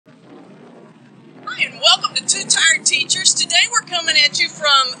welcome to Two Tired Teachers. Today we're coming at you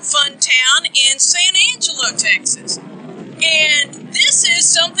from Fun Town in San Angelo, Texas. And this is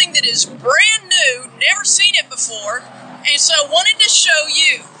something that is brand new, never seen it before, and so I wanted to show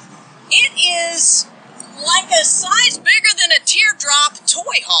you. It is like a size bigger than a teardrop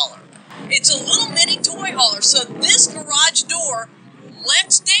toy hauler. It's a little mini toy hauler, so this garage door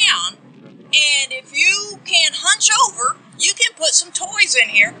lets down, and if you can hunch over, you can put some toys in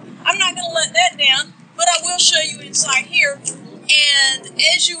here. I'm not going to let that down, but I will show you inside here. And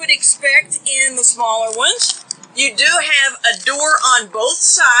as you would expect in the smaller ones, you do have a door on both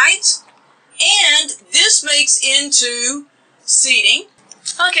sides, and this makes into seating.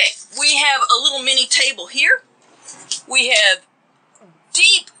 Okay, we have a little mini table here. We have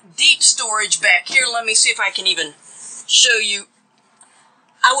deep storage back here. Let me see if I can even show you.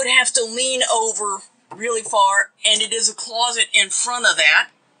 I would have to lean over really far, and it is a closet in front of that.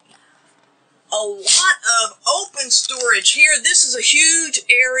 A lot of open storage here. This is a huge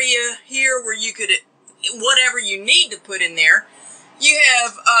area here where you could, whatever you need to put in there. You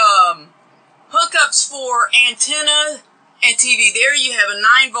have hookups for antenna and TV there. You have a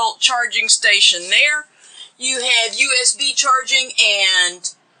 9-volt charging station there. You have USB charging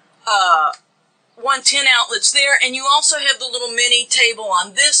and 110 outlets there. And you also have the little mini table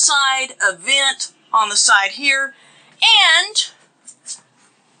on this side, a vent on the side here, and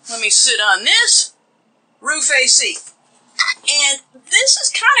let me sit on this, roof AC. And this is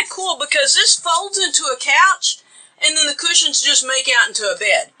kind of cool because this folds into a couch, and then the cushions just make out into a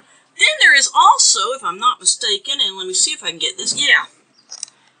bed. Then there is also, if I'm not mistaken, and let me see if I can get this, yeah,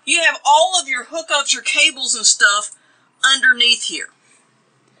 you have all of your hookups, your cables and stuff underneath here.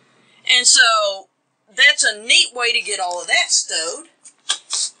 And so that's a neat way to get all of that stowed.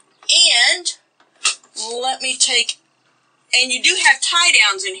 And let me take, and you do have tie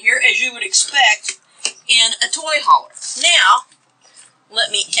downs in here, as you would expect in a toy hauler. Now,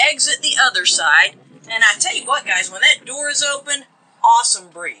 let me exit the other side, and I tell you what, guys, when that door is open, awesome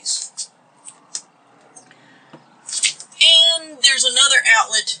breeze. And there's another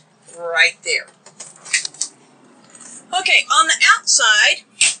outlet right there. Okay, on the outside,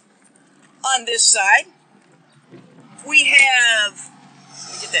 on this side, we have,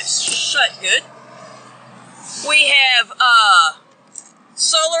 let me get that shut good. We have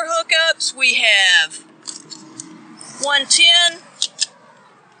solar hookups, we have 110,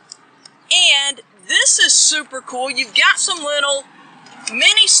 and this is super cool. You've got some little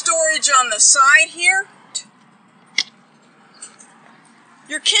mini storage on the side here.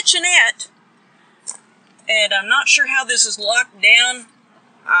 Your kitchenette, and I'm not sure how this is locked down.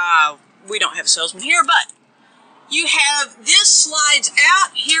 We don't have a salesman here, but you have, this slides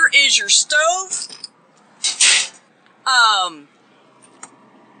out. Here is your stove.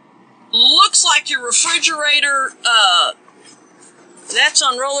 Looks like your refrigerator, that's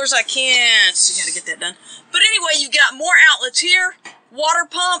on rollers. I can't see how to get that done. But anyway, you've got more outlets here, water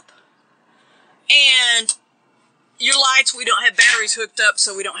pump, and your lights. We don't have batteries hooked up,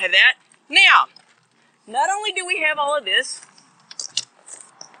 so we don't have that. Now, not only do we have all of this,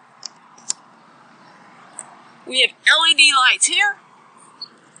 we have LED lights here.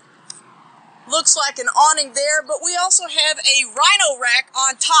 Looks like an awning there, but we also have a rhino rack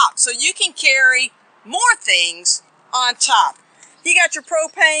on top, so you can carry more things on top. You got your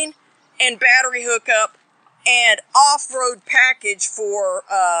propane and battery hookup and off-road package for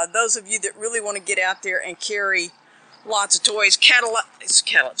those of you that really want to get out there and carry lots of toys. Cable,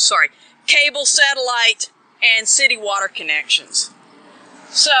 satellite, and city water connections.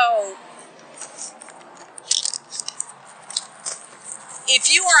 So,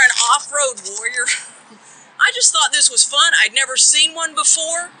 if you are an off-road warrior, I just thought this was fun. I'd never seen one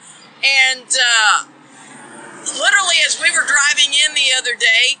before, and literally as we were driving in the other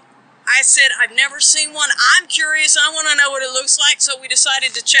day, I said, I've never seen one. I'm curious. I want to know what it looks like, so we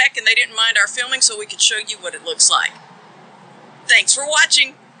decided to check, and they didn't mind our filming, so we could show you what it looks like. Thanks for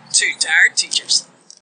watching Two Tired Teachers.